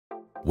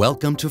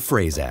Welcome to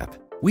PhraseApp.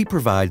 We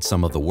provide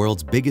some of the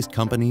world's biggest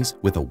companies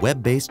with a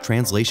web-based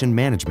translation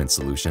management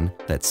solution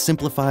that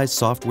simplifies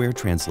software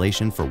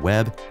translation for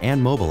web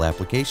and mobile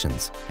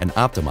applications and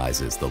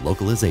optimizes the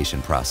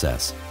localization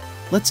process.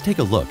 Let's take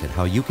a look at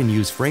how you can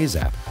use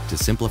PhraseApp to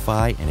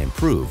simplify and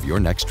improve your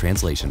next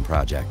translation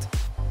project.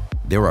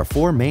 There are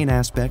four main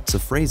aspects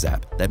of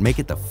PhraseApp that make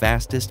it the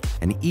fastest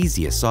and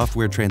easiest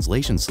software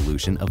translation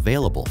solution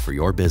available for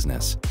your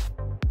business.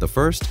 The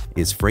first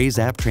is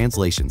PhraseApp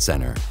Translation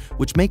Center,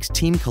 which makes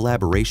team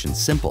collaboration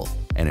simple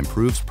and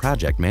improves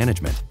project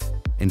management.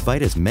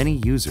 Invite as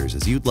many users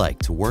as you'd like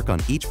to work on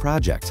each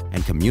project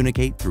and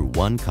communicate through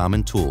one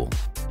common tool.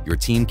 Your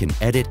team can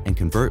edit and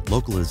convert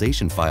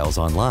localization files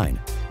online.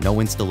 No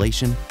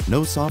installation,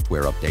 no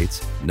software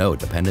updates, no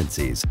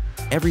dependencies.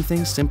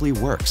 Everything simply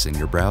works in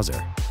your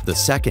browser. The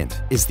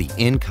second is the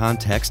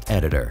InContext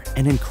Editor,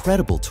 an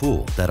incredible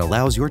tool that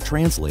allows your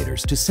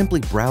translators to simply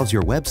browse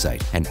your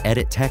website and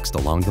edit text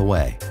along the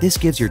way. This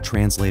gives your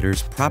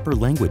translators proper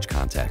language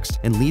context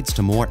and leads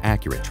to more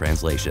accurate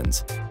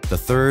translations. The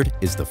third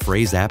is the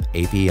PhraseApp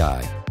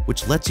API,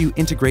 which lets you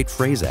integrate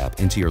PhraseApp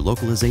into your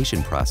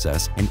localization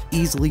process and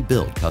easily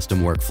build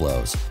custom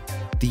workflows.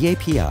 The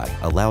API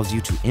allows you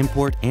to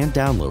import and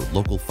download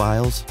local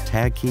files,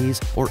 tag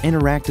keys, or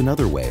interact in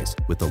other ways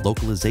with the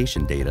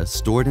localization data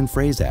stored in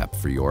PhraseApp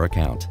for your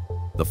account.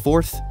 The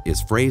fourth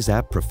is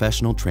PhraseApp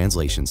Professional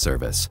Translation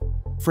Service.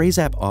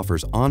 PhraseApp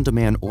offers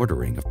on-demand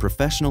ordering of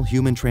professional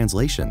human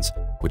translations,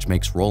 which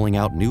makes rolling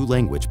out new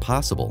language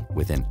possible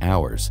within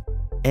hours.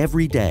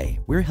 Every day,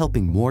 we're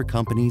helping more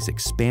companies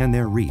expand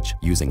their reach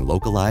using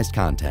localized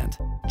content.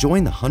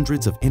 Join the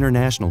hundreds of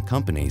international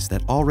companies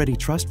that already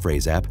trust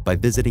PhraseApp by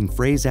visiting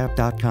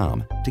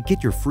phraseapp.com to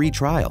get your free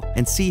trial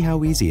and see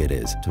how easy it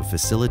is to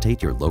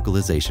facilitate your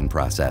localization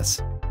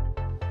process.